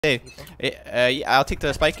Hey, yeah, I'll take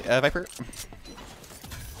the spike, Viper.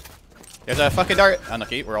 There's a fucking dart.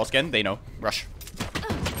 Unlucky, we're all skinned. They know. Rush.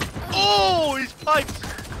 Oh, he's piped.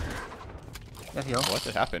 What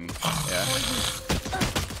just happened? Yeah.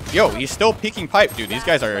 Yo, he's still peeking pipe, dude. These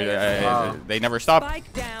guys are, they never stop.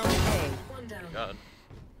 Spike down. God.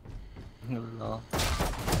 No.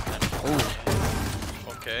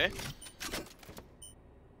 Okay.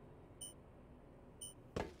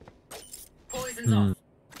 Poison's off.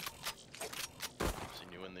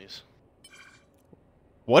 Seen you win these.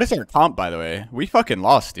 What is our comp, by the way? We fucking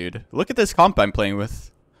lost, dude. Look at this comp I'm playing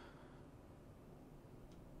with.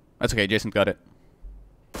 That's okay, Jason's got it.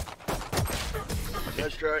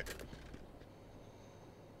 Nice try.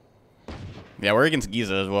 Yeah, we're against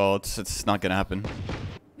Giza as well. It's not gonna happen.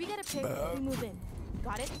 We gotta pick. We move in.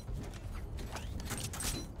 Got it?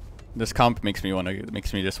 This comp makes me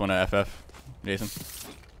just wanna FF, Jason.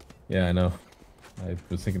 Yeah, I know. I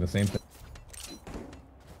was thinking the same thing.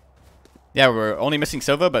 Yeah, we're only missing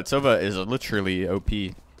Sova, but Sova is literally OP.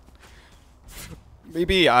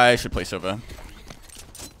 Maybe I should play Sova.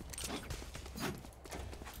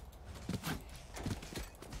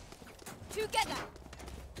 Together.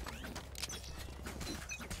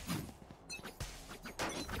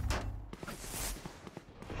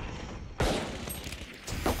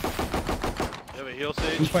 You have a heal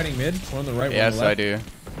stage? Who's fighting mid? One on the right, Yes, one on I the left.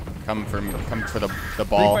 do. Come for the Three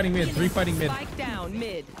ball. fighting mid, three fighting mid. Spike down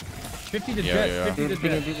mid. 50 to Yeah, jet, yeah. 50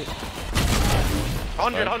 to jet.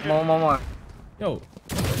 100. More. Yo,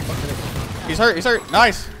 He's hurt. He's hurt.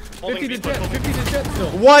 Nice. 50 to jet, 50 to jet still.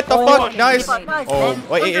 What the Oh, fuck? Nice. nice, Oh, man.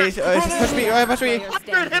 wait, push me. Push me.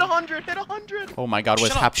 100. Hit 100. Hit 100. Oh my God,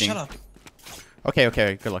 what's happening? Shut up.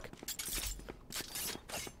 Okay, good luck.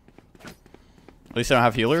 At least I don't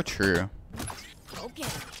have healer. True. Okay.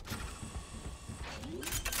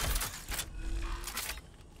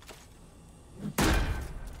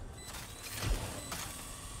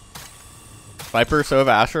 Viper, Sova,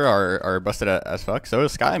 Asher are busted as fuck. So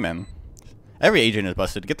is Sky, man. Every agent is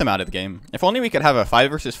busted. Get them out of the game. If only we could have a 5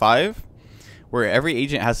 versus 5 where every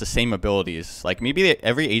agent has the same abilities. Like maybe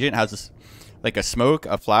every agent has like a smoke,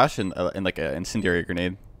 a flash, and like an incendiary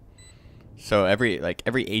grenade. So every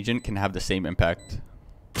agent can have the same impact.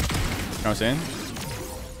 You know what I'm saying?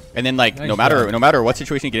 And then like Nice no matter what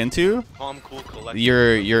situation you get into, Calm, cool, collected.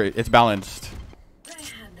 it's balanced. They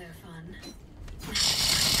had their fun.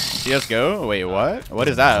 CS:GO? Wait, what? What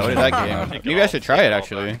is that? What is that game? Maybe I should try it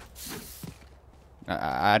actually.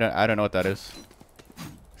 I don't know what that is.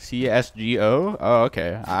 CS:GO? Oh,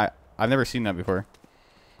 okay. I've never seen that before.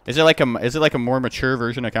 Is it like a more mature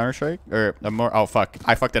version of Counter-Strike or a more? Oh fuck!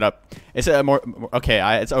 I fucked it up. Is it a more? Okay,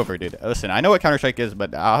 it's over, dude. Listen, I know what Counter-Strike is,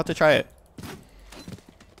 but I'll have to try it.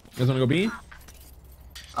 You guys wanna go B?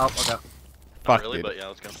 Oh, okay. Fuck, Really, dude. but yeah,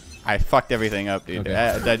 let's go. I fucked everything up, dude.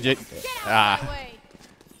 Okay.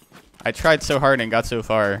 I tried so hard and got so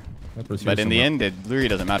far, but in the end, it literally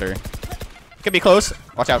doesn't matter. It could be close.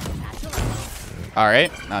 Watch out. All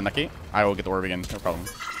right, unlucky. I will get the orb again. No problem.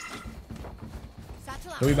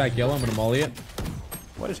 Go be back yellow, I'm gonna molly it.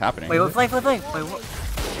 What is happening? Wait, what? Wait, what?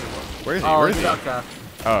 Where is he? Oh, Where he is did he? updraft.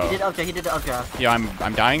 Oh. He did the updraft. Yeah,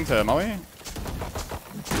 I'm dying to Molly.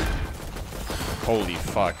 Holy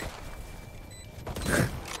fuck.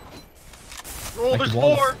 Roll, there's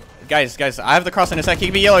wall. more. Guys, I have the cross in a sec. He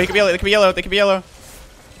could be yellow. He could be yellow. They could be yellow. They could be yellow.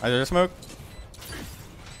 Is there a smoke?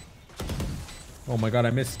 Oh my god,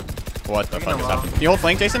 I missed. What the fuck is happening? Can you hold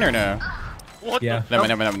flank, Jason, or no? What? Yeah.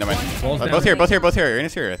 Never mind. Walls down. Both here.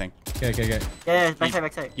 Ernest here, I think. Okay. Yeah,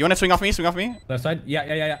 backside. You want to swing off me? Left side?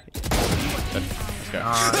 Yeah. Let's go.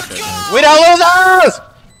 Oh, We don't lose!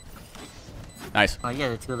 Nice. oh yeah,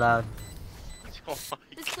 they're too loud. Oh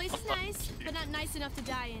This place is nice, but not nice enough to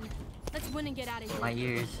die in. Let's win and get out of here. My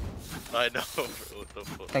ears. I know. What the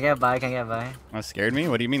fuck? Can I get by? That scared me?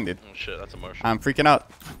 What do you mean, dude? Oh shit, that's a Martian. I'm freaking out.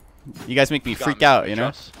 You guys make me Got freak me, out, you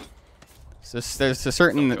know? trust. There's a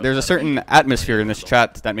certain atmosphere in this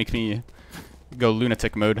chat that makes me go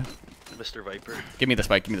lunatic mode. Mr. Viper. Give me the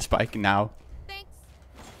spike now. Thanks.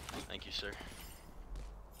 Thank you, sir.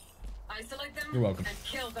 Isolate them. You're welcome. And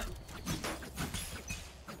kill them.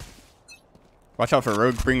 Watch out for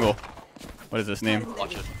Rogue Pringle. What is this name?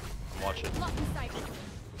 Watch it. Watch it. Lock in sight.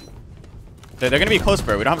 They're gonna be close,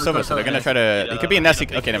 bro. We don't have Sova, so they're gonna try to. It could be a nest.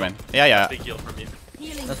 Okay, never mind. Yeah. Big heal from you.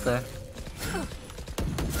 Healing. That's there.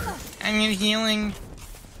 I need healing.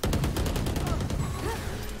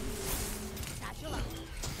 Satchel out.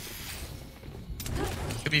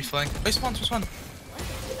 Could be flank. Wait, spawn.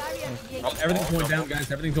 Everything's going down,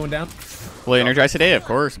 guys. Everything's going down. Will you energize today? Of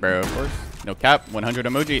course, bro. Of course. No cap. 100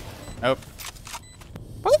 emoji. Oh.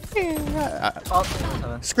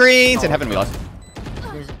 Oh, Screens in heaven. We lost.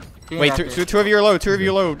 he's- Wait, he's two of you are low. Two of you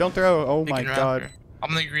are low. Don't throw. Oh my Taking god. raptor.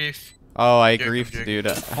 I'm the grief. Oh, I Joking, griefed, joking. dude.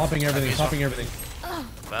 Popping everything, popping everything.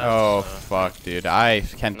 That's, Oh fuck, dude. I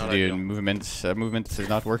can't not do ideal. movements. Movements is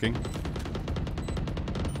not working.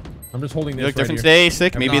 I'm just holding You this look right different here. today,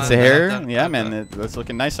 sick. I'm Maybe not- it's the I'm hair. not- Yeah, I'm man, not. it's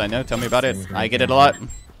looking nice. I know. Tell me about it. I get it a lot.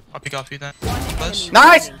 I'll pick off you then.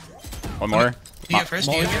 Nice. One more. You go first.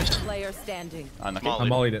 You go first. Player standing. Unlucky. Molly. I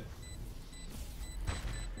mollied it.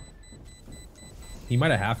 He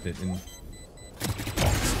might have halved it. And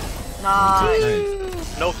Nice.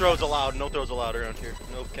 nice. No throws allowed. No throws allowed around here.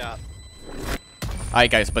 No cap. Alright,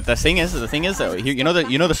 guys. But the thing is, you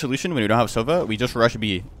know the solution when we don't have Sova, we just rush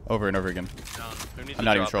B over and over again. Who needs I'm to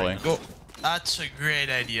not even drop trolling. right now? Go. That's a great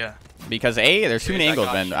idea. Because A, there's too many I angles,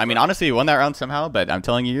 got man. you, I mean, bro. honestly, we won that round somehow, but I'm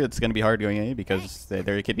telling you, it's gonna be hard going A because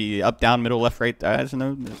there could be up, down, middle, left, right. I don't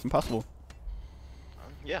know. It's impossible.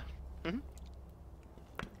 Yeah. Mm-hmm.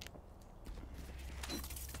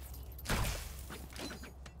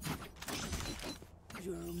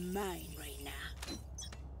 You're mine right now.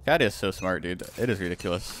 Chat is so smart, dude. It is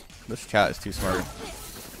ridiculous. This chat is too smart.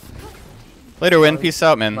 Later, win. Peace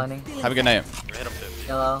out, man. Money. Have a good night. Hit him 50.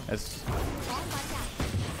 Yellow. It's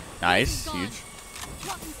nice, huge.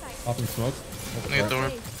 Popping smoke. Look at the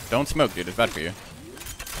door. Don't smoke, dude. It's bad for you.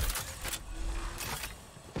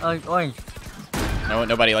 Orange. No,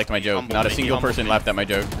 nobody liked my joke. Humble Not a me, single humble person me. laughed at my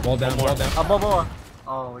joke. Wall down, wall down. Bobo.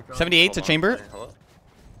 Oh my god. 78 to Hold on. chamber. Hello?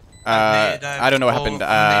 I don't know what happened.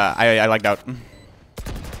 I lagged out.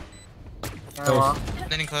 Yellow.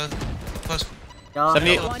 Then close. Close. Yellow.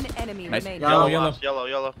 78. One enemy Nice. remaining. Yellow. Yellow. Last, yellow.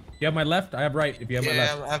 Yellow. You have my left, I have right. If you have my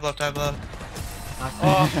Yeah, left. I have left. I have left.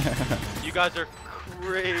 Oh, you guys are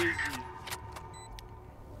crazy.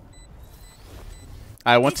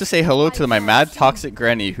 I want to say hello to my mad toxic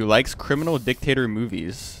granny who likes criminal dictator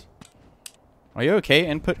movies. Are you okay,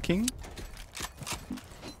 Input King?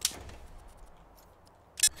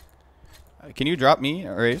 Can you drop me,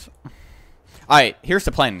 Raze? Alright, here's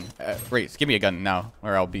the plan. Raze, give me a gun now,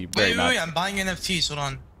 or I'll be very Wait, mad. I'm buying NFTs. Hold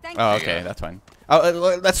on. Oh, okay, that's fine.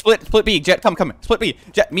 Oh, let's split B. Jet, come. Split B.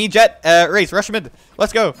 Jet, me, Jet, Raze, rush mid.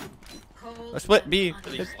 Let's go. Let's split B. For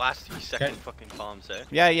these last 3-second fucking bombs, eh?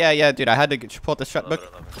 Yeah, dude. I had to pull out the shot Love book.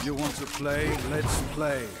 it, love it. You want to play? Let's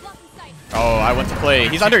play. Oh, I want to play.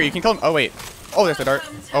 He's under. You can kill him. Oh wait. Oh, there's the dart.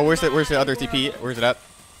 Oh, where's the other TP? Where's it at?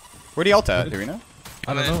 Where'd he ult at? Do we know?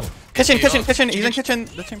 I don't know. Kitchen. He's in kitchen.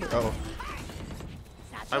 The chamber. Oh.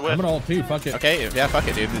 I I'm win. gonna ult too. Fuck it. Okay. Yeah. Fuck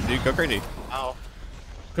it, dude. Dude, go crazy. Ow.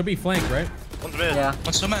 Could be flank, right? One's mid. Yeah.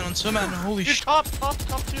 One snowman. Holy Dude, shit. top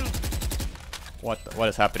 2. What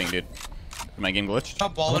is happening, dude? Is my game glitched?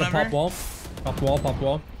 Top wall, I'm gonna whatever. pop wall. Pop wall, pop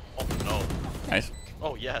wall. Oh, no. Nice.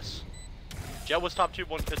 Oh, yes. Jet was top 2,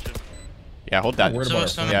 1 kitchen. Yeah. Hold that. Word So about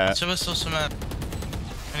was it. snowman. Yeah. So was still snowman.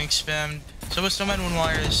 Getting spammed. So was snowman, 1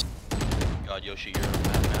 wires. God, Yoshi, you're a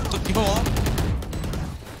madman. Look, people wall.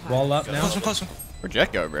 Wall up now. Close one. Where'd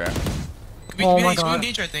Jet go, bro? What Oh my He's going God.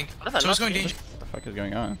 danger, I think. How did that So it's not going see? danger. the fuck is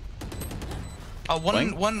going on?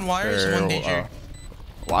 One wires, Or, 1 danger. I don't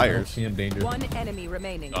Wires. see him danger. One enemy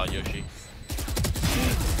remaining. God, Yoshi.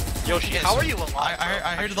 Yoshi, Yes. how are you alive?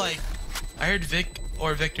 I bro? heard like, I heard Vic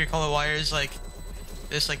or Victor call it wires like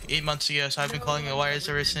this like 8 months ago, so I've been calling it wires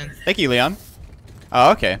ever since. Thank you, Leon.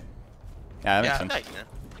 Oh, okay. Yeah, that makes Yeah. sense. Hey,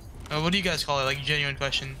 man. What do you guys call it? Like genuine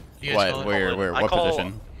question. You guys What? call it? Where? I What call-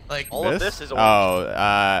 position? Like All of this is orange.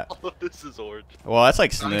 Oh, All of this is orange. well, that's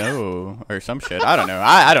like snow or some shit. I don't know.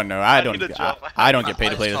 I don't know. I need a don't. job. I don't get paid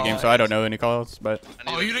to play this game, so I don't know any calls. But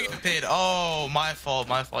Oh, you didn't get paid. Oh, my fault.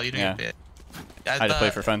 You didn't Yeah. get paid. I just play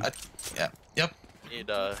for fun. Yeah. Yep.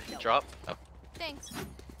 Need drop. Thanks. all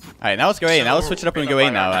right, now let's go A. Now let's So switch it up and we're go A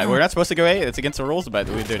gonna now. buy We're not supposed to go A. It's against the rules, but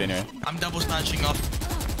we do it anyway. I'm double snatching off.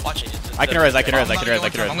 Watch it. I can res. I'm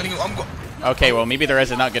gonna go. I'm go. Okay, well maybe the res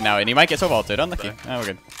is not good now, and he might get so vaulted. Unlucky. Oh, we're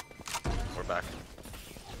good. We're back.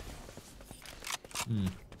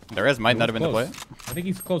 The res might not have been the play. I think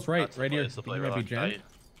he's close right. That's the Right play, here. it's the He play, might be relax. jammed.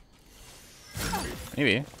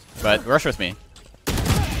 Maybe, but rush with me.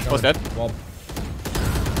 Close dead. Wall.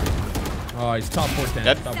 Oh, he's top 410.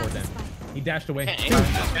 Dead. Top 410. He dashed away. Can't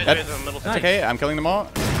aim. Dead. In the middle. It's okay. I'm killing them all.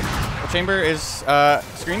 The chamber is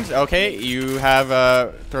screens. Okay, you have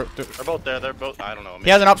They're both there. They're both. I don't know. he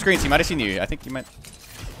has an up screens. He might have seen you. I think you might.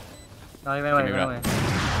 No, you wait.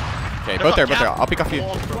 Okay, both there. I'll pick off you.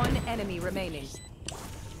 One enemy remaining.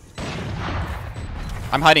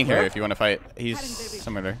 I'm hiding here if you want to fight. He's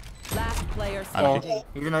somewhere there. Last player I don't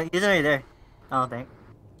standing. He's already there. I don't think.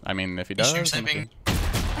 I mean, if he He's does. stream then sniping.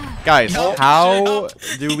 okay. Guys, No, how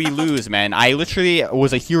shut do we lose, man? I literally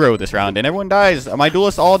was a hero this round, and everyone dies. My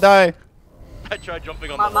duelists all die. I tried jumping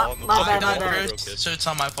on My- the wall. my I bad, died my bad. first, so it's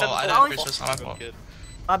not my fault. I Oh, died first, so it's not my fault. Kid.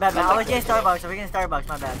 My bad, man. I was getting Starbucks. So we're getting Starbucks.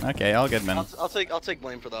 My bad. Okay, all good, man. I'll take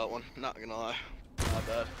blame for that one. Not gonna lie. Not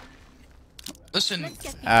bad. Listen, Let's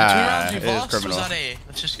get the 2 rounds it we is lost was criminal. not A.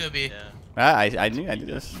 Let's just go B. Yeah. I knew I did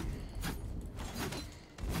this.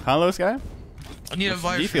 Hello, guy. I need a What's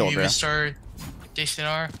vibe the from field, you, bro? Mr.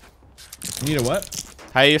 DCNR. You need a what?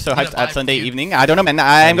 How are you so Need a hyped at vibe Sunday from you. evening? I don't know, man.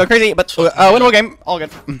 I'm going crazy, but win one game. All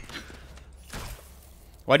good.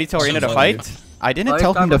 Why did you tell Reyna to So fight? funny. I didn't Why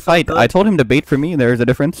tell him to Starbucks so fight. good? I told him to bait for me. There's a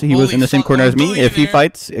difference. He was Holy in the same fuck, corner as I'm me. going If he there.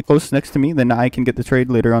 fights close next to me, then I can get the trade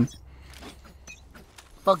later on.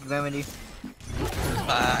 Fuck Remedy.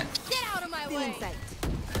 But Get out of my way. Inside.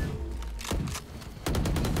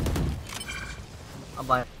 I'm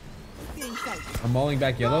blind. Inside. I'm mauling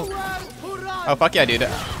back yellow. Oh, fuck yeah, dude.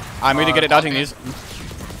 I'm really good at dodging these.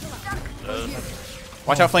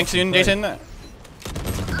 Watch out flank soon, Jason. Okay,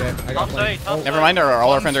 I got flank. Oh, Never mind,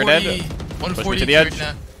 all our friends are dead. 140 to the edge.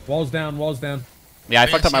 now. walls down, walls down. Yeah, I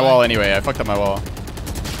fucked up my wall anyway. I fucked up my wall.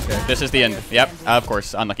 Okay. This is the end. Yep, of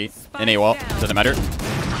course. Unlucky. In a wall. Doesn't matter.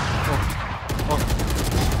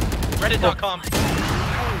 Reddit.com.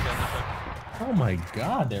 Oh my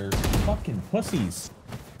god, they're fucking pussies.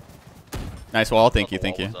 Nice wall. Thank you,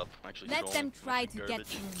 thank you. Let them try to get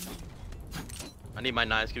through. I need my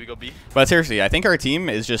knives. Can we go B? But seriously, I think our team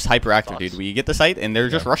is just hyperactive, dude. We get the site and they're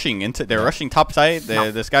just rushing into. They're rushing top side.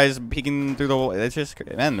 This guy's peeking through the wall. It's just,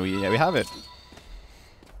 man, we have it.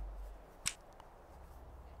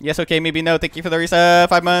 Yes, okay, maybe no. Thank you for the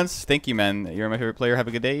 5 months. Thank you, man. You're my favorite player. Have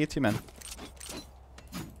a good day. You too, man.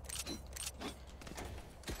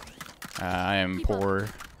 I am poor.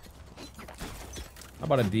 How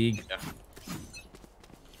about a dig? Yeah.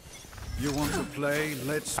 You want to play?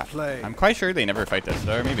 Let's play. I'm quite sure they never fight this,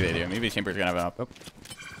 or maybe they do. Maybe Chamber's gonna have an up. Oh.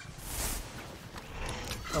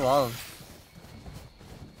 Oh wow.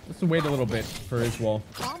 Let's wait a little bit for his wall.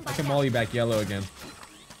 I can maul you back yellow again.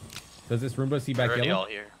 Does this Roomba see They're back already yellow? all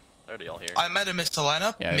here. They're already all here. I might have missed the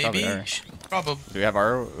lineup. Yeah, they maybe. probably are. Probably. Do we have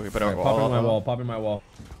our? We put our Alright, wall. pop in my wall, pop in my wall.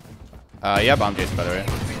 Yeah, bomb Jason, by the way.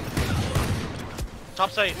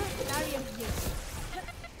 Top site.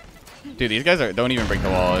 Dude, these guys don't even break the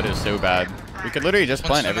wall. It is so bad. We could literally just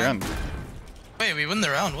plant every round. Wait, we win the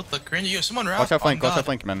round. What the cringe? Yo, someone round. Watch out flank. Oh, Watch out God.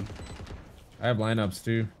 flank, man. I have lineups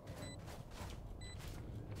too.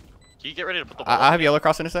 Can you get ready to put the wall? I have yellow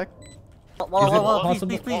cross in a sec. Wall, please, possible?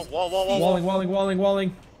 please, please. Wall. Walling, walling, walling,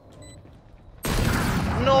 walling.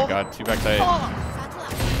 No. Oh God, two backside.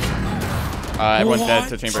 Everyone's dead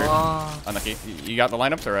to chamber. Unlucky. You got the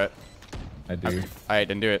lineups or what? I do. I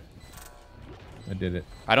didn't do it. I did it.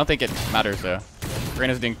 I don't think it matters though.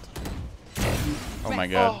 Reyna's dinked. Oh my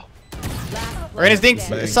God. Reyna's dinked.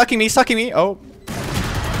 Bang. Sucking me. Oh.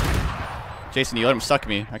 Jason, you let him suck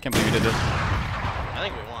me. I can't believe you did this. I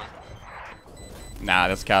think we won. Nah,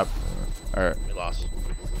 that's cap. Alright. We lost.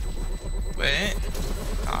 Wait.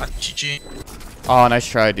 Ah, GG. Oh, nice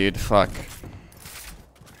try, dude. Fuck.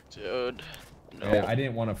 Dude. No. Yeah, I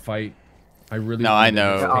didn't want to fight. I really. No, I wanted to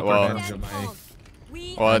know. get the upper Well- hand of my-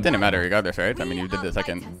 Well, it didn't matter regardless, right? I mean, you did the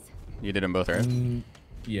second. You did them both, right?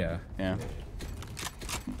 Yeah, Yeah.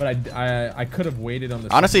 but I could have waited on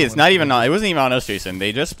the. Honestly, second it's one. not even on. It wasn't even on us, Jason.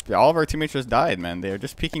 They just all of our teammates just died, man. They were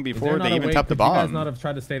just peeking Is there before not they a even way- tapped the could you guys bomb. not have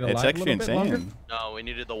tried to stay alive It's a actually little bit longer? insane. No, we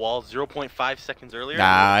needed the wall 0.5 seconds earlier.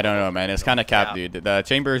 Nah, I don't know, man. It's kind of capped, dude. The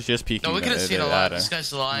chamber is just peeking. No, we could have the- stayed the alive. data. This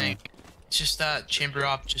guy's lying. It's just that chamber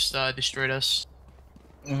op just destroyed us.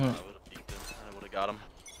 I would have peeked him. I would have got him.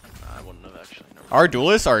 I wouldn't have actually. Never Our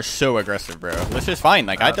duelists are so aggressive, bro. This is fine.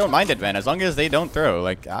 Like, I don't mind it, man. As long as they don't throw.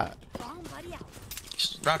 Like,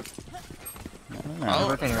 Just rock. I don't know.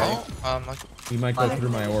 Like, He might go through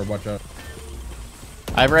my orb. Watch out.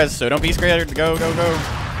 I have res, so don't be scared. Go.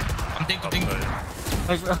 I'm thinking.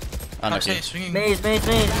 Unlucky. Okay, swinging. Maze.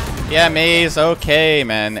 Yeah, maze. Okay,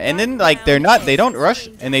 man. And then like they don't rush,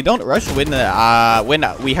 and they don't rush when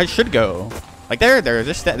we should go. Like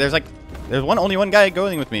there's only one guy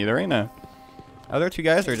going with me, the Reyna. Other two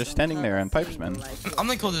guys are just standing there on pipes, man. I'm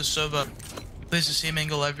gonna call this Soba. He plays the same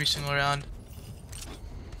angle every single round.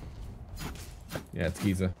 Yeah, it's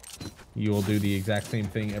Giza. You will do the exact same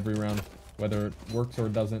thing every round, whether it works or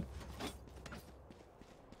doesn't.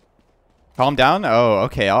 Calm down. Oh,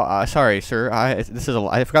 okay. Sorry, sir. I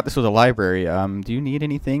forgot this was a library. Do you need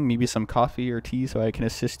anything? Maybe some coffee or tea so I can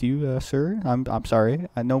assist you, sir? I'm sorry.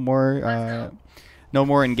 No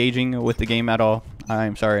more engaging with the game at all.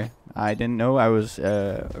 I'm sorry. I didn't know I was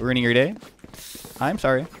ruining your day. I'm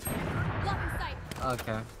sorry.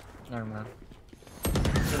 Okay. Never mind.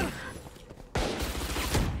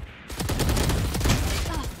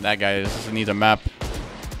 That guy needs a map.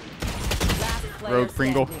 player Rogue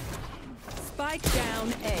Pringle. standing. Spike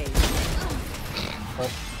down A.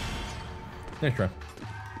 Nice try.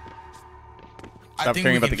 Stop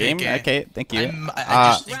caring about the game. Okay, thank you.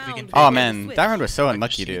 I just think we can Oh fake man, that round was so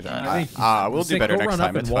unlucky, dude. We'll do better next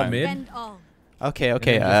time. It's fine. Bend all. Okay,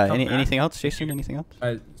 okay. And then just come back. Anything else, Jason? Anything else?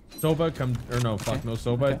 Sova, come or no? Fuck no,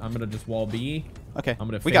 Sova. I'm gonna just wall B. Okay, I'm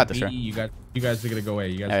gonna. we fake got this, B. right? You guys are gonna go A.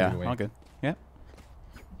 You guys Yeah, are yeah, gonna go A. all good. Yeah.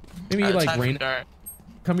 Maybe It's like time for Rain. Dart.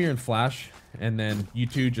 Come here and flash, and then you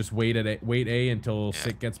two just wait A until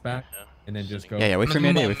Sick gets back, Yeah. and then just go. Yeah, yeah. Wait for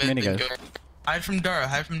me, wait for me, guys. Hide from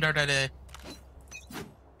Dart at A.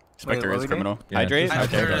 Spectre what is we criminal. Yeah, Hydrate.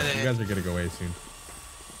 just Okay. Hydrate. You guys are gonna go A soon.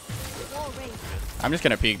 Wall raised. I'm just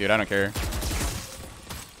gonna peek, dude. I don't care.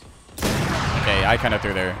 Okay, I kind of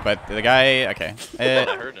threw there, but the guy. Okay. I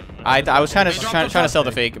heard him. I was trying They dropped to the trying to sell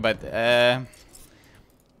the fake. fake, but See,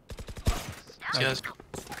 guys.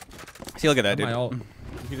 see, look at that, My dude. ult. You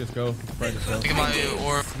can just go. Probably just go. Think of my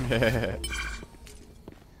orb.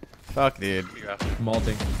 Fuck, dude. I'm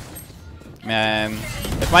ulting. Man,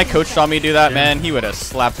 if my coach saw me do that, man, he would have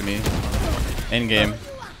slapped me. In game.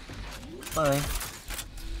 Sorry.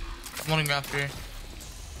 I'm wanting Rafter.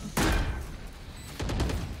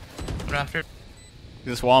 Rafter.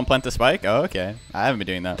 This wall and plant the spike? Oh, okay. I haven't been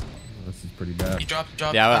doing that. This is pretty bad. He dropped.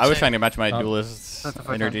 Yeah, I was I'd say. trying to match my Up. duelist That's the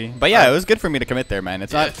first energy. time. But yeah, it was good for me to commit there, man.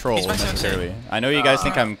 It's Yeah, not troll he's my sensei. necessarily. I know you guys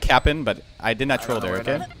think I'm capping, but I did not troll there,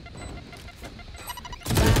 okay? Last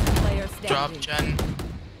player Drop standing. Jen.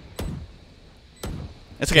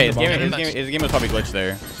 It's okay. His Think game, about his game was probably glitched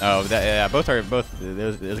there. Oh, that, yeah, both. It was All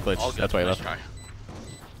glitched. good. That's why he Nice left. try.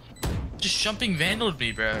 Just jumping vandaled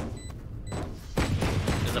me, bro. It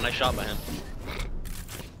was a nice shot by him.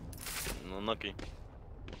 Unlucky.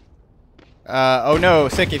 Oh no,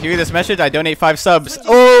 Sick, if you read this message, I donate 5 subs.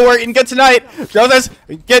 Oh, we're eating good tonight. Joseph,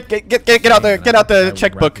 get out the That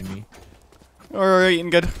checkbook. wrapping me. We're eating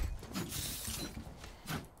good.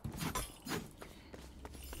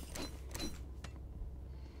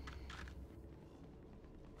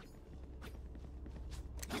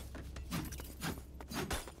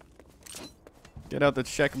 Get out the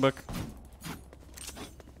checkbook.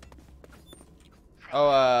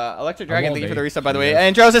 Oh, Electric Dragon, thank you for the reset, by the way.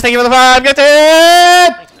 And Joseph, thank you for the 5 gifted!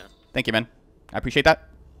 Thanks, man. Thank you, man. I appreciate that.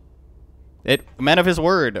 A man of his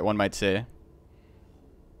word, one might say.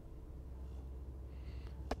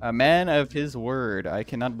 A man of his word. I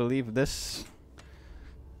cannot believe this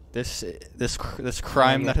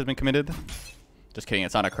crime that has been committed. Just kidding,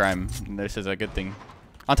 it's not a crime. This is a good thing.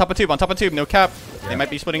 On top of tube, no cap. They might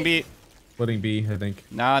be splitting B. Splitting B, I think.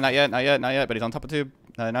 Nah, not yet, but he's on top of tube.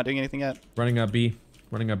 Not doing anything yet. Running up B.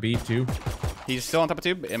 Running up B too. He's still on top of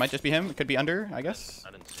tube. It might just be him. It could be under, I guess.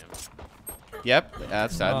 I didn't see him. Yep,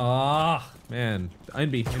 that's sad. Ah, man.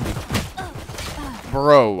 In B.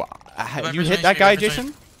 Bro, you Viper's hit nice, that guy, Viper's nice.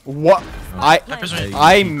 Jason? What? Viper's Hey, nice.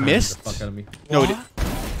 I you beat missed? the fuck out of me. No,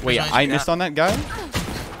 What? wait, nice, I yeah. missed on that guy?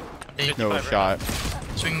 Hey, No 55 shot.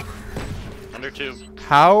 Swing. Under 2.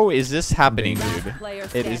 How is this happening, Last dude? player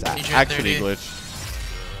It is standing. actually 30. glitched.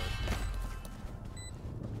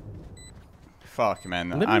 Fuck, man.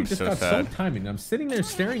 Literally I'm just so got sad. so timing. I'm sitting there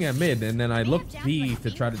staring at mid, and then I looked B to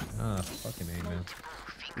try to. Fucking A, man.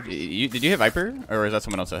 Did you hit Viper? Or is that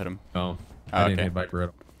someone else that hit him? No, Oh, I didn't okay. hit Viper at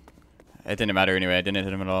all. It didn't matter anyway. I didn't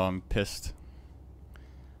hit him at all. I'm pissed.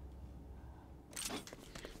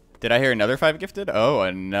 Did I hear another 5 gifted? Oh,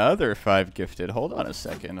 another 5 gifted. Hold on a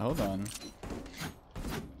second. Hold on.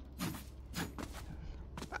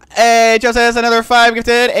 Hey, Joseph, another 5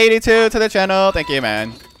 gifted. 82 to the channel. Thank you,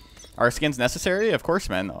 man. Are skins necessary? Of course,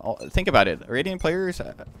 man. Think about it. Radiant players,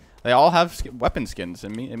 they all have weapon skins. It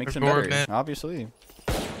makes them better, Man. obviously.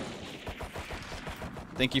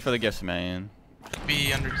 Thank you for the gifts, man.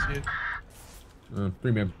 B under 2.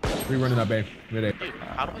 3 man. 3 running up A. Mid A. Wait,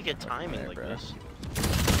 how do I get timing like bro. this?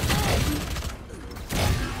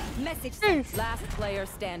 Message sent. Last player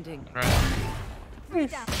standing. Right.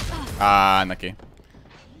 Unlucky.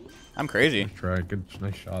 I'm crazy. Try. Good,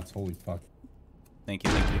 nice shots. Holy fuck. Thank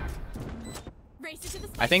you, thank you. Race it to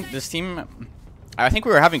the I think spike this team. I think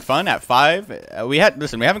we were having fun at 5. We haven't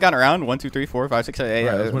gotten around 1, 2, 3, 4, 5, 6, 7, 8.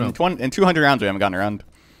 Right, let's win up. In 200 rounds, we haven't gotten around.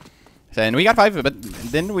 And we got 5, but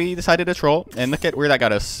then we decided to troll. And look at where that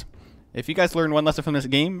got us. If you guys learn one lesson from this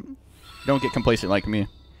game, don't get complacent like me,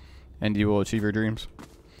 and you will achieve your dreams.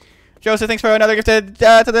 Joseph, thanks for another gifted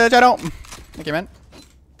to the channel. Thank you, man.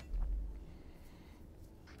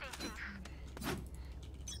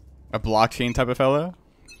 A blockchain type of fellow.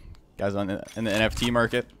 Guys in the NFT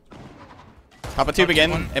market. Top of tube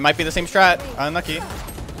again. It might be the same strat. Unlucky.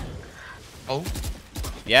 Oh.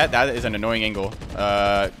 Yeah, that is an annoying angle.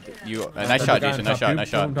 You nice shot, Jason. Nice shot. Nice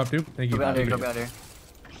shot. Top 2. Thank you. Go be under.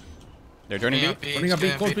 They're joining Yeah, B. Running up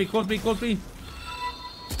B. Close B. Close B. Close B.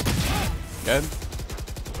 Good.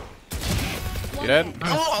 You dead?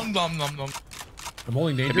 Oh, I'm I'm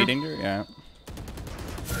holding Could danger. be danger. Yeah.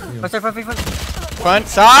 Front. Front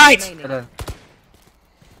side. Remaining.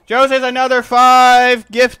 Joe says another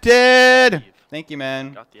 5 gifted. Thank you,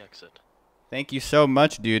 man. Got the exit. Thank you so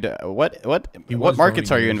much, dude. What He was markets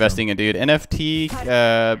throwing are you it, investing in, dude? NFT,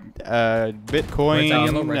 Bitcoin,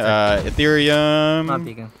 yellow, right side. Not Ethereum,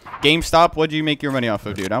 peeking. GameStop. What'd you make your money off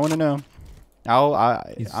of, dude? I want to know.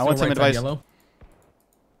 I He's want still some right side advice. Yellow.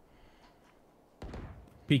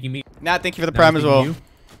 Peeking me. Nah, thank you for the Now prime as peeking well. you.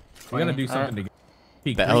 We gotta do something to get.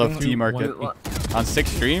 Peek. The 3, LFT 2, market. 1. On 6th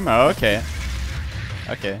stream? Oh, okay.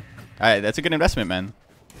 Okay. Alright, that's a good investment, man.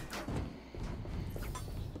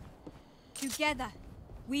 Together,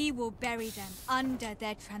 we will bury them under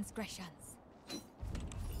their transgressions.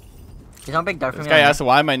 He's on big dart for This me. guy asked,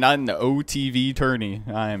 why am I not in the OTV tourney?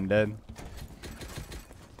 I am dead.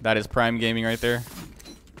 That is prime gaming right there.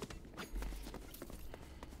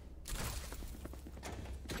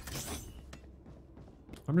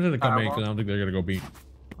 I'm just gonna come in because I don't think they're gonna go B.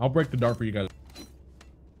 I'll break the dart for you guys.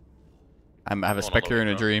 I have a specter in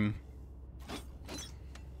a dream.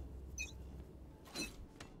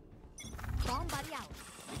 Somebody out.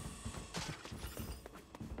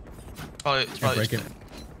 Probably, Can't probably break it.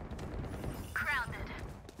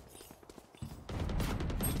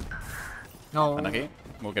 No. Unlucky.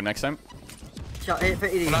 We'll get next time. Shot hit for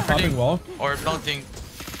 80. I'm not Popping hurting wall. or belting.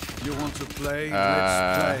 You want to play? Uh,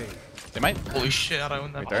 Let's play. They might. Holy shit, how do I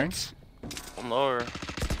win that? Right there. One lower.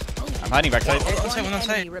 I'm hiding backside. One One side, one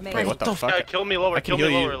side. enemy remaining. Wait, what the Yeah, fuck? kill me lower. I can Kill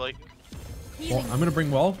me heal you. lower. Like, Well, I'm gonna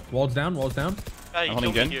bring wall. Walls down. Walls down. yeah, you I'm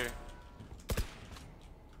kill holding me Jen. here.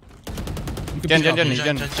 You can Jen, peek Jen, out. Jen, Jen,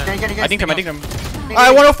 Jen. Jen, Jen. I think him.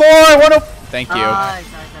 Alright, 104. 104. Thank you. Nice.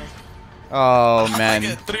 Oh I man.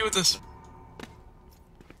 get 3 with this.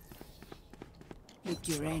 Look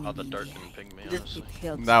your enemy. Oh, the dart didn't ping me, honestly. It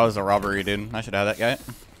helps. That was a robbery, dude. I should have that guy.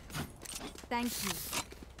 Thank you.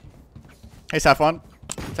 Hey, Saffron.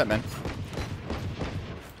 What's up, man?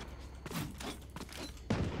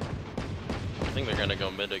 I think they're gonna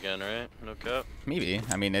go mid again, right? No cap. Maybe.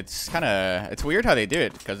 I mean, it's weird how they do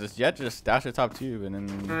it because it's Jet just dash the top 2 and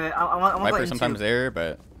then I want to Viper sometimes there,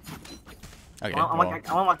 but okay. I want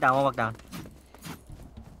to walk down.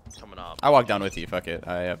 Coming up. I walk down with you. Fuck it.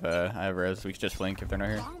 I have res. We can just flank if they're not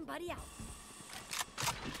here. Somebody out.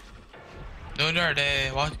 No dart,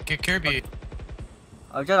 get Kirby.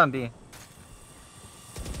 I'll jet on B.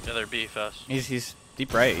 Yeah, they're B fast. He's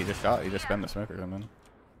deep right. He just shot. He just spammed the smoke or something.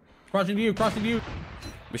 Crossing to you. Crossing to you.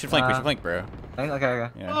 We should flank. We should flank, bro. Okay.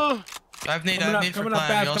 Yeah. I have nade for Coming up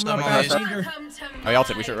climb. fast. You Coming also up have fast. mollies. Danger. Oh, y'all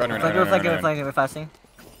said we should run. Flanking, we're fasting.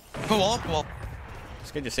 Go wall, go wall.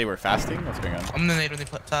 This guy just say we're fasting. What's going on? I'm gonna nade when they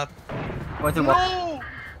tap. Going through wall.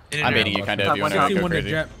 I'm baiting you, kind of. Top You want one, to go 61 to crazy?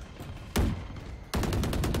 jet.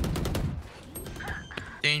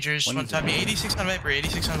 Dangers. One tap me. 86 on Viper.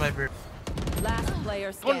 86 on Viper. Last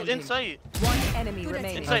player One standing. insight. One enemy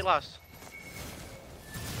remaining. Insight last.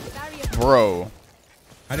 Barrier. Bro.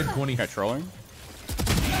 I did 20. Guy trolling.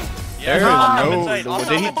 Yeah, There insight. is no.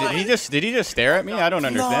 Did he just stare at me? I don't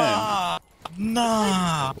understand.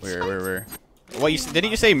 Nah. Where? What did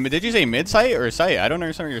you say mid site or site? I don't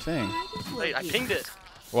understand what you're saying. Hey, I pinged it.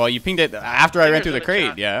 Well, you pinged it after I ran Fingers through in the the crate,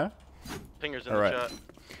 chat. yeah. Fingers in Alright. the chat.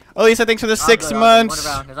 Oh, Lisa, thanks for the 6 months.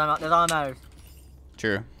 That's all that matters.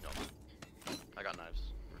 True. I got knives.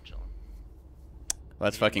 We're chilling.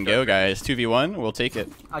 Let's fucking go, guys. 2v1. We'll take it.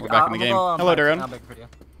 We're back in the game. I'll Hello, back Duran. for you.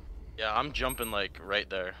 Yeah, I'm jumping like right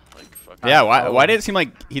there. Like fuck. Yeah, why did it seem like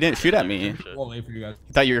he didn't shoot at me? Shit. Wall A for you guys.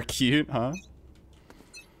 He thought you were cute, huh?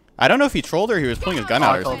 I don't know if he trolled or he was pulling his gun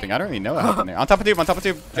out or something. I don't really know what happened there. On top of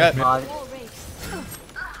tube, Jet. Uh,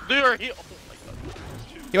 Dude, he. Oh my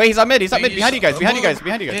god. Wait, he's on mid. Behind you guys.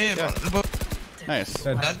 Yeah. Yeah. Nice.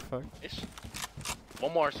 Dead. Fuck. Ish.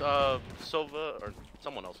 One more. Sova or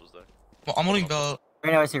someone else was there. Well, I'm holding belt.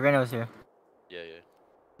 Reyna was here. Yeah.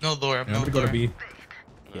 No lore. Yeah, I'm No gonna go to lore. B.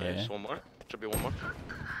 Yeah. Nice. One more. Should be one more.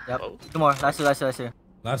 Yep. Oh. Two more. Last two. Last two.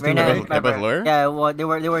 Reyna, They're both Viper. lower? Yeah, well, they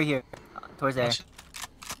were here. Towards there.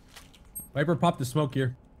 Viper popped the smoke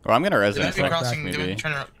here. Well, I'm gonna They resident might be back, crossing. maybe. They're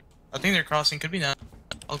trying to. I think they're crossing. Could be not.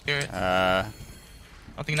 I'll clear it. Uh,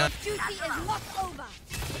 I think not. Duty is not over.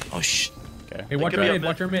 Oh shit. okay. Hey, watch could our be mid. up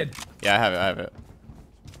Watch our mid. Yeah, I have it.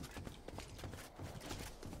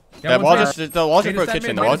 Yeah, The wall one's just broke Hey, just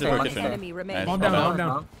kitchen. that The wall mid, just broke One kitchen. enemy remaining. Nice. Calm down, Well calm done.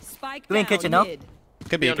 down. Spike You in down kitchen now? mid.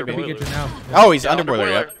 Could be. Be Boiler. kitchen now. Oh, he's Yeah, under under boiler.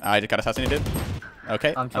 boiler. Yep. I just got assassinated.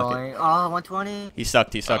 Okay. I'm Okay. trolling. Oh, 120. He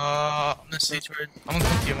sucked. He sucked. I'm gonna stage word. I'm gonna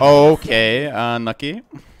come to you. Okay. Unlucky.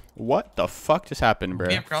 What the fuck just happened, bro?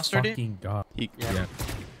 Do you have cross 30? Fucking god. Yeah.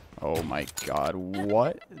 Oh my god.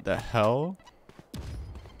 What the hell?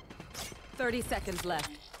 30 seconds left.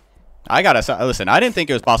 I gotta listen. I didn't think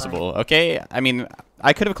it was possible. Okay. I mean,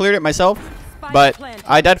 I could have cleared it myself, but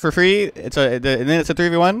I died for free. And then it's a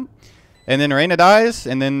 3v1, and then Reyna dies,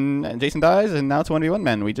 and then Jason dies, and now it's 1v1.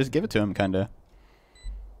 Man, we just give it to him, kinda.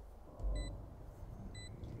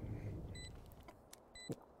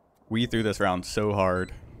 We threw this round so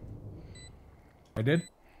hard. I did?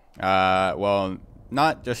 Well,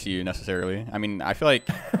 not just you necessarily. I mean, I feel like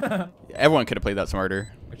everyone could have played that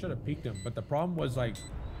smarter. I should have peeked him, but the problem was like,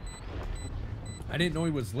 I didn't know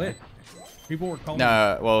he was lit. People were calling.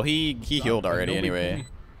 Nah, well, he healed Like, already nobody anyway.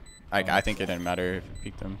 told me. I think it didn't matter if you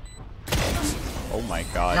peeked him. Oh my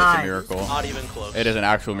god, it's Nice. a miracle. Not even close. It is an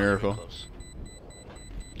actual Not even miracle. close.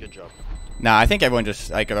 Good job. Nah, I think everyone just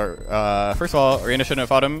like first of all, Reyna shouldn't have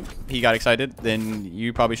fought him. He got excited. Then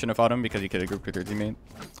you probably shouldn't have fought him because he could have grouped with your teammate.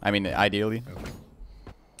 I mean, ideally,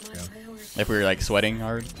 Yeah. if we were like sweating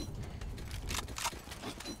hard.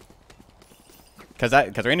 Cause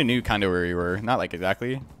Reyna knew kind of where you were, not like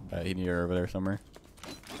exactly, but he knew you were over there somewhere.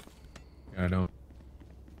 I know.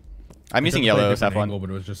 I'm I using tried to play a yellow, different Saffron. angle, but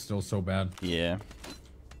it was just still so bad. Yeah.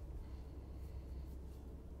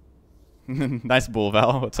 Nice bull,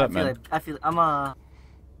 Val. What's up, man? I feel I'm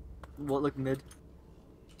what look mid.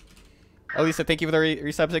 Elisa, thank you for the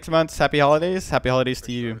resub 6 months. Happy holidays. Happy holidays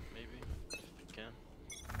to you. Maybe. You can.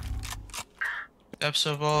 Depths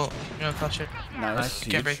of all, you know, clutch it. Nice.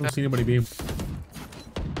 Can't break Don't that. see anybody beam.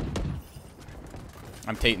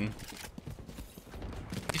 I'm Taten.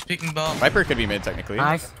 He's picking ball. Viper could be mid technically.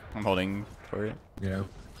 Nice. I'm holding for it. Yeah.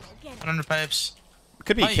 100 pipes.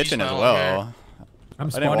 Could be Might use kitchen as my well. I'm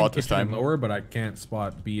didn't spotting wall it this kitchen and time. lower, but I can't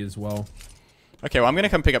spot B as well. Okay, well I'm gonna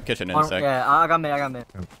come pick up kitchen in a sec. Yeah, I got mid. I got mid.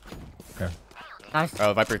 Okay. Nice.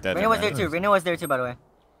 Oh, Viper's dead. Reyna was never there mind. too. Reyna was there too, by the way.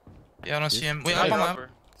 Yeah, I don't see him. Wait, Nice I bomb Viper. him.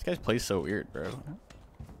 This guy plays so weird, bro. You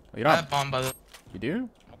I don't. have bomb by the. You do?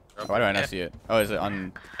 Why do I not Yeah. see it? Oh, is it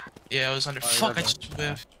on? Yeah, I was under. Oh, Fuck, I okay. just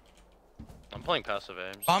whiffed. I'm playing passive A.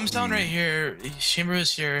 I'm just- Bomb's down right here. Chamber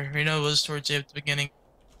was here. Reno was towards you at the beginning.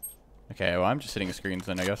 Okay, well I'm just hitting screens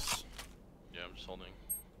then I guess. Yeah, I'm just holding.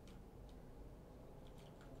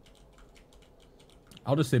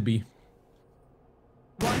 I'll just say B.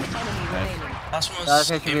 One enemy remaining. Last one That was.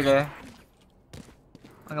 should be Chamber. there.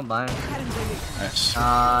 I can buy him. Nice.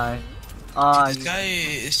 This guy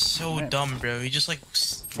is so dumb, bro. He just like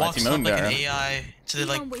walks Mighty up Moon like an there. AI to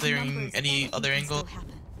like clearing any other angle.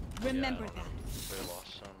 Remember that. Very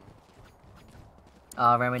lost.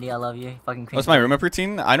 So. Remedy, I love you. Fucking cringe. What's my room up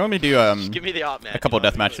routine? I normally do Just give me the op, man. a couple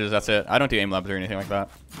death matches. That's it. I don't do aim labs or anything like that.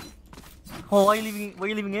 Oh, why are you leaving? Why are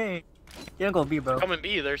you leaving A? They don't go B, bro. Come and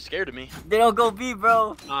B. They're scared of me. They don't go B,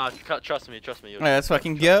 bro. Trust me. Trust me. Alright, let's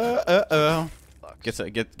fucking go. Sucks.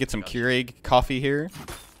 Get some Keurig coffee here.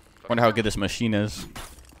 Wonder how good this machine is.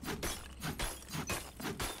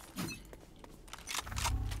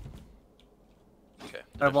 Okay.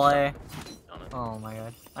 Third ball A. On it. Oh my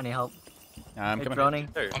god. I need help. I'm They're coming. droning.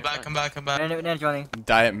 There, I'm you're back. fine. I'm back. I'm back. They're droning.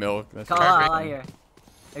 Diet milk. That's Come right. on, out here.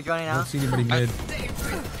 They're droning I now. don't see anybody mid.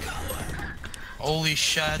 Holy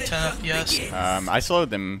shit! 10 FPS. I slowed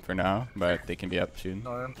them for now, but they can be up soon.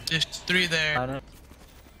 Storm. There's 3 there. Find it.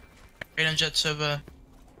 Raiden Jet Sova.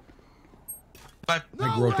 Like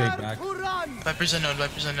rotate back. Viper's unknown.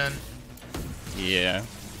 Viper's unknown. Yeah.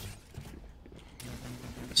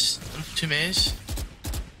 2 maze.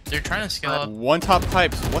 They're trying to scale up. One top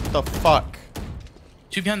pipes. What the fuck?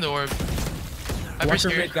 2 behind the orb. Viper's Watch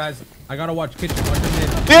your here. mid, guys. I gotta watch kitchen. Watch your mid.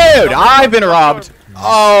 Dude, I've been robbed.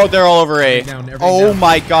 Oh, they're all over A. Every down, every Oh down.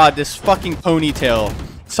 my god, this fucking ponytail.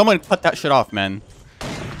 Someone cut that shit off, man.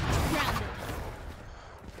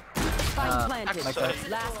 Spike planted. my God.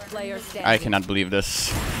 Last player standing. I cannot believe this.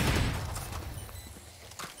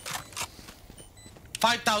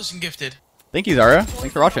 5,000 gifted. Thank you, Zara.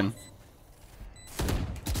 Thanks for watching.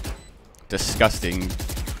 Disgusting.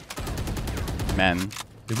 Man.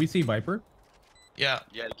 Did we see Viper? Yeah.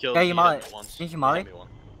 Yeah, he killed Yeah, me. you He molly. hit me once. Didn't you He molly? hit me once.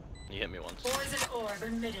 He hit me once.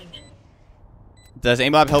 Does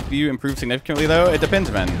AimLab help you improve significantly, though? It depends,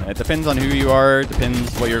 man. It depends on who you are.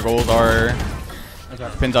 Depends what your goals are.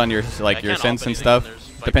 Depends on your I like your can't sense op and anything stuff. when there's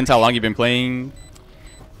Viper. Depends how long you've been playing.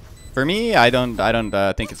 For me, I don't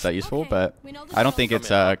think it's that useful, but I don't think it's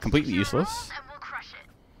completely useless.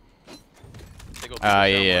 They go Yeah.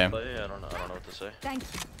 I don't know what to say. Thank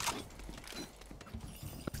you.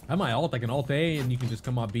 I have my ult. I can ult A, and you can just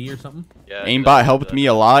come on B or something. Yeah. Aimbot helped me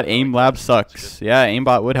a lot. Aim lab sucks. Yeah,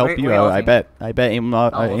 aimbot would help Wait, you. wait, I ulting. bet. I bet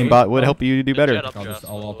aimbot would help you do better.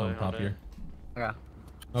 I'll ult on top here. Okay.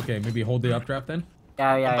 Okay, maybe hold the updraft then.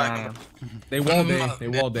 Yeah. They walled A. They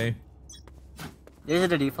walled A. These are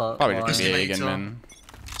the default. Probably Well, just gonna be A Just again, wait man.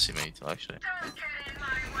 See me too, actually.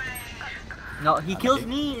 No, he kills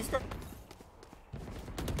me. It's the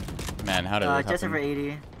Man, how did this just over happen?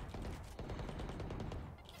 80.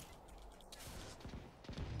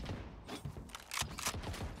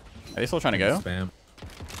 Are they still trying to go? Spam.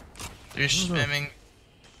 You're spamming.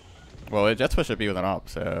 Well, Jets push should be with an op,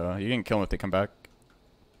 so you can kill them if they come back.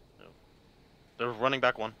 They're running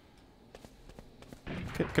back one.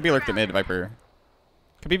 Could be lurked at mid, Viper.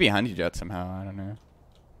 Could be behind you, Jets, somehow. I don't know.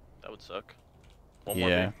 That would suck. One more.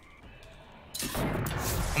 Yeah.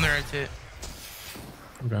 On the right hit.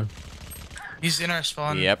 Okay. He's in our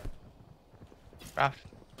spawn. Yep. Raft.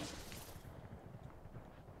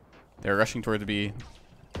 They're rushing towards B.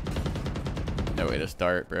 No way to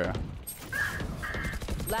start, bro.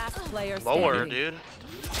 Last player Lower, standing. dude.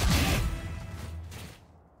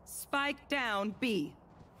 Spike down B.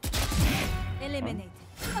 Eliminate.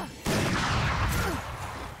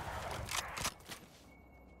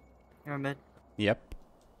 You're mid. Yep.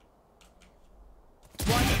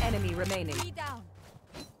 One enemy remaining. Three down.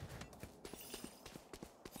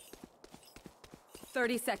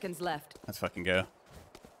 30 seconds left. Let's fucking go.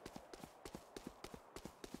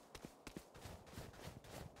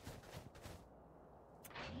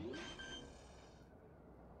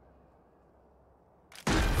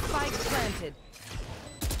 Spike planted.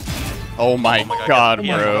 Oh my my god,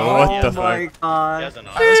 God. bro. What the Oh my fuck? He god. has an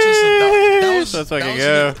eye. Let's fucking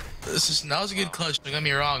go. That was a good clutch. Don't get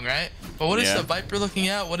me wrong, right? But what is Yeah. the Viper looking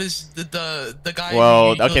at? What is the guy?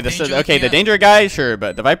 Well, who okay, this is Danger okay. looking The at? danger guy, sure,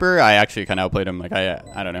 but the Viper, I actually kind of outplayed him. Like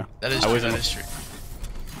I don't know. That is I true. wasn't. That is true.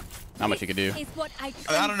 Not much you could do. Is what I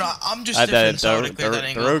I don't know. I'm just The different, so I would clear that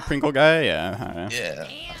angle. rogue Crinkle guy, yeah. I don't know. Yeah. Damn,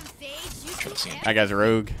 Sage, you Trust too me. That guy's a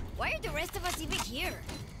rogue. Why are the rest of us even here?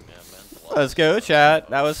 Yeah, man. Let's go, chat.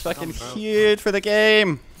 That was fucking huge for the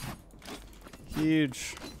game.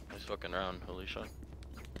 Huge. Nice fucking round. Holy shit.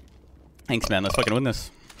 Thanks, man. Let's fucking win this.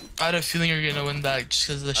 I had a feeling you're gonna win that just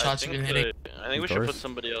because of the shots you've been hitting. I think we Of should put course.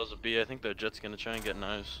 somebody else at B. I think the Jet's gonna try and get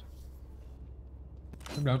nice.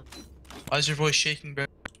 I'm down. Why is your voice shaking, bro?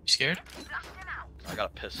 You scared? I gotta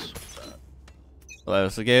piss with that.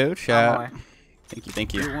 Let's go, chat. boy. Thank you,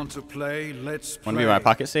 thank You you. want to play? Let's play. Want to be my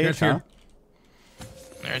pocket sage, Yes, huh? here.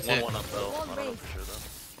 There's One it. up though. I don't know race. for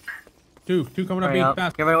sure though. Two coming up Hurry B. up.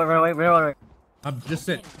 Fast. Get right. Just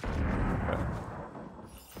sit.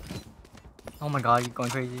 Oh my god, you're going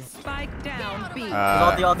crazy. Spike down B.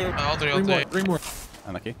 All three. All three, all Three more. three. Three more.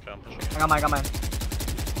 Unlucky. Okay, I'm pushing. I got mine.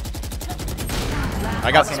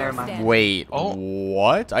 I got. Okay, never mind. Wait. Oh.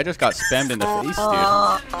 What? I just got spammed in the face,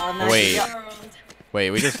 dude. Nice. Wait. Yeah.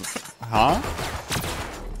 Wait. We just. Huh?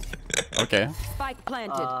 Okay. Spike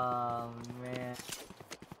planted. Man.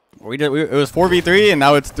 We did. It was 4v3 and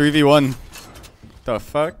now it's 3v1. The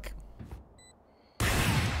fuck?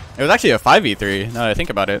 It was actually a 5v3. Now that I think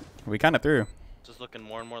about it, we kind of threw. Just looking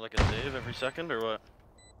more and more like a save every second, or what?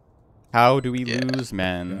 How do we Yeah. lose,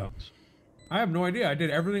 man? I have no idea. I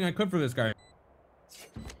did everything I could for this guy.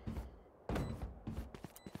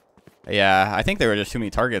 Yeah, I think there were just too many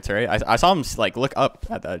targets, right? I saw him like look up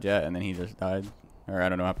at that jet and then he just died, or I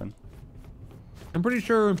don't know what happened. I'm pretty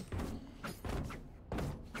sure.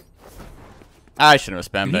 I shouldn't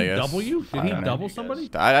have spammed. Did I he guess. double you? Did I he don't know. double somebody?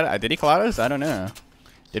 Did he collide us? I don't know.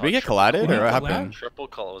 Did we get collided Did he or what collab? happened? Triple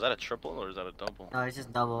call. Was that a triple or is that a double? No, it's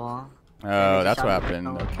just double. Oh, that's shot what me. happened.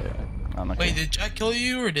 Oh. Okay. Unlucky. Wait, did Jack kill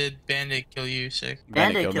you or did Bandit kill you? Sick.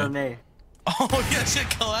 Bandit killed me. Oh, yes, it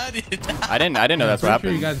collided. I didn't know that's what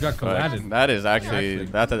Pretty sure happened. you guys got but collided. that is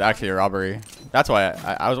actually a robbery. That's why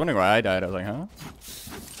I was wondering why I died. I was like, huh?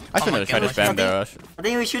 I shouldn't have tried to spam though. I think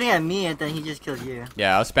he was shooting at me and then he just killed you.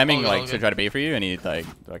 Yeah, I was spamming All like good. to try to bait for you, and he like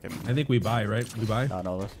fucking I think we buy, right? We buy. got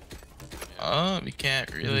all this. We can't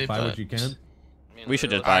You really, buy but what you can. I mean, We should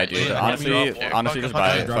just really, buy, dude. yeah, Honestly, yeah, honestly, fuck just it, buy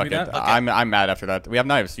fuck it. it. Drop Fuck me it. that? I'm mad after that. We have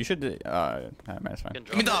knives. You should. That's fine. can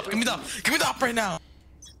give me the drop op, it. give me the op, give me the op right now.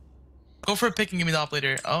 Go for a pick and give me the op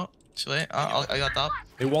later. Oh, too late. I got the op.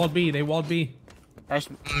 They walled B. They walled B. Dash-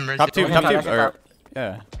 Right Top two, there. top Top, two. top, Or, top.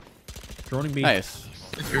 yeah, Droning B. nice.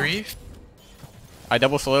 Grief. I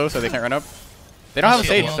double slow so they can't run up. They don't have a Yeah,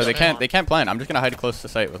 stage, well, so they yeah. can't plan. I'm just gonna hide close to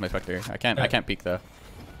sight with my spectre. I can't peek though.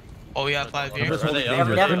 Oh, yeah, 5 I'm here. just Are holding they danger. up?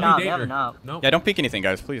 They have a Give me knob, they danger. have a knob. No. Yeah, don't peek anything,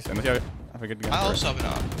 guys, please. Unless you have a good gun. I for it. also have an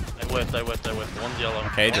op. I whiffed. One's yellow.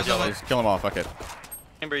 Okay, just yellow. kill them all. Fuck it.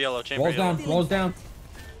 Chamber yellow. Chamber Walls yellow. down. Walls down.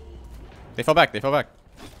 They fell back.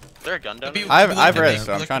 there a gun down there? I've Look at res, me,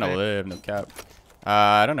 so I'm look trying at to me. live. No cap.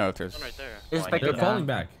 I don't know if there's. One right there. There's Oh, I Spectre need They're that. falling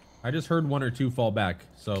back. I just heard 1 or 2 fall back.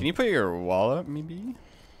 So Can you put your wall up, maybe?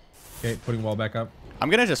 okay, putting wall back up. I'm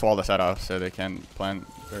gonna just wall the set off so they can't plant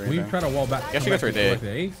or We anything. try to wall back. Guess come you go back through to A.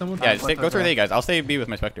 select Someone. Yeah, just go through the A, guys. I'll stay B with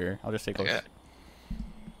my Spectre. I'll just stay close. Yeah.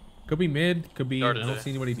 Could be mid. Could be. I Started don't it. see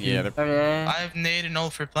anybody. Yeah, they're Okay. I have nade and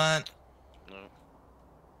ult for plant. No.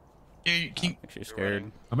 You can actually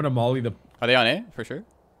scared. I'm gonna molly the. Are they on A for sure?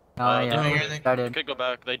 Oh they yeah. don't- You Started. could go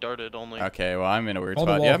back. They darted only. Okay, well I'm in a weird Hold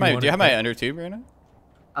the spot. Do wall you if have you my want do you it, have my okay? under tube right now?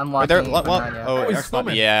 I'm Or watching. they're, but not yet. oh, Oh, our he's spot.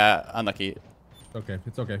 snowman. Yeah, unlucky. Okay,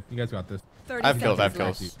 it's okay. You guys got this. 30 I have kills. I have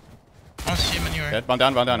seconds kills. I don't see him anywhere. Good. Bomb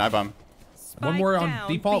down. Bomb down. I bomb. left. One more Spike on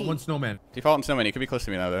down, default. B. One snowman. Default and snowman. He could be close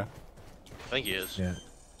to me now though. I think he is. Yeah.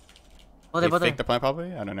 Oh, They they both fake the plant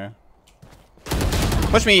probably. I don't know.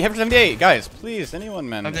 Push me. Hit for 78, guys. Please, anyone,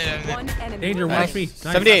 man. I'm nade, I'm nade. One enemy Danger. remaining. Watch me. Nice.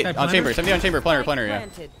 78 Nice, on planner. chamber. 78 on chamber. Planner. Planner. Yeah.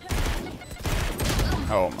 Planted.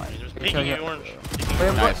 Oh my. He's peeking you orange. Wait,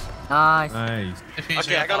 what? Nice. Nice. Nice. Diffuse,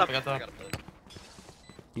 Okay, I got up. I got I top.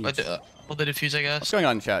 got up. Hold the diffuse, I What's guess. going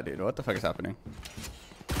on in chat, dude? What the fuck is happening?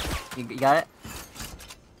 You got it?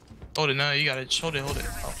 Hold it, no, you got it. Just hold it, hold it.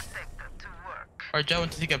 Oh. Alright, Joe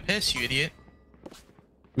went to take a piss, you idiot.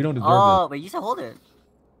 We don't deserve Oh, wait, you said hold it.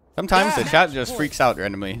 Sometimes the chat just freaks out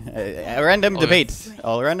randomly. Random Okay. debates.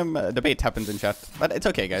 Random debate happens in chat. But it's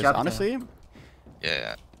okay, guys. Job Honestly,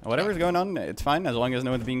 Yeah. whatever's going on, it's fine as long as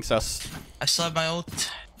no one's being sus. I still have my ult.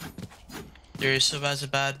 There is so as a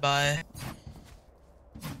bad buy.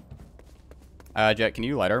 Jet, can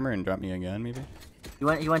you light armor and drop me again, maybe? You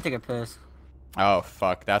want to take a piss. Oh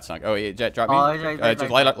fuck, that's not. Oh yeah, Jet, drop me. Oh, right, Just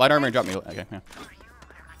right. light armor and drop me. Okay, yeah.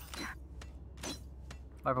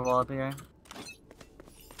 Viper wall up here.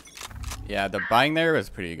 Yeah, the buying there was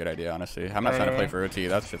a pretty good idea, honestly. I'm not trying to play Okay. for OT.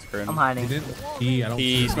 That's shit's I'm crazy. it. hiding. He didn't. I don't.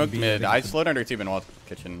 He see him smoked being- mid. think I it's- slowed under tube and wall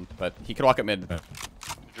kitchen, but he could walk at mid.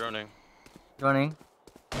 Droning. Running.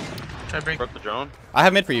 Try to break. Broke the drone. I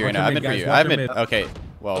have mid for you right Watch now. I have your mid for mid, you. guys. I have Watch mid. your Okay,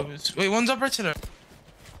 well, Wait, one's up right to the.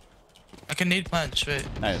 I can nade punch. Wait,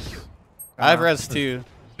 nice. I have res too.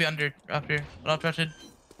 be under up here. Not rotated.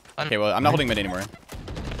 Okay, well, I'm not holding mid anymore.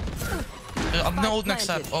 I'm no old next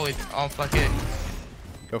step. Oh wait, oh fuck it.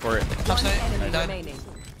 Go for it. Top One side. enemy Dead. remaining.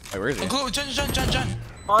 Wait, where is he? Oh, go, John.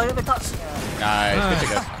 Oh, you're the top. Nice.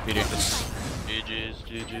 Good to go. GG. GG's.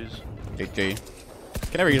 GG's.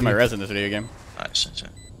 GG. Can never use my res in this video game. Nice.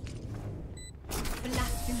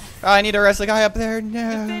 Oh, I need to res the guy up there. No.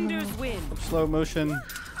 Defenders win. Slow motion.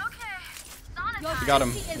 You got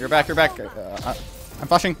him. You're back. You're back. I'm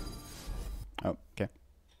flashing. Oh, okay.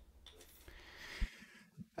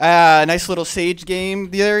 Nice little Sage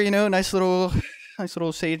game there. You know, nice little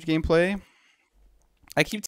Sage gameplay. I keep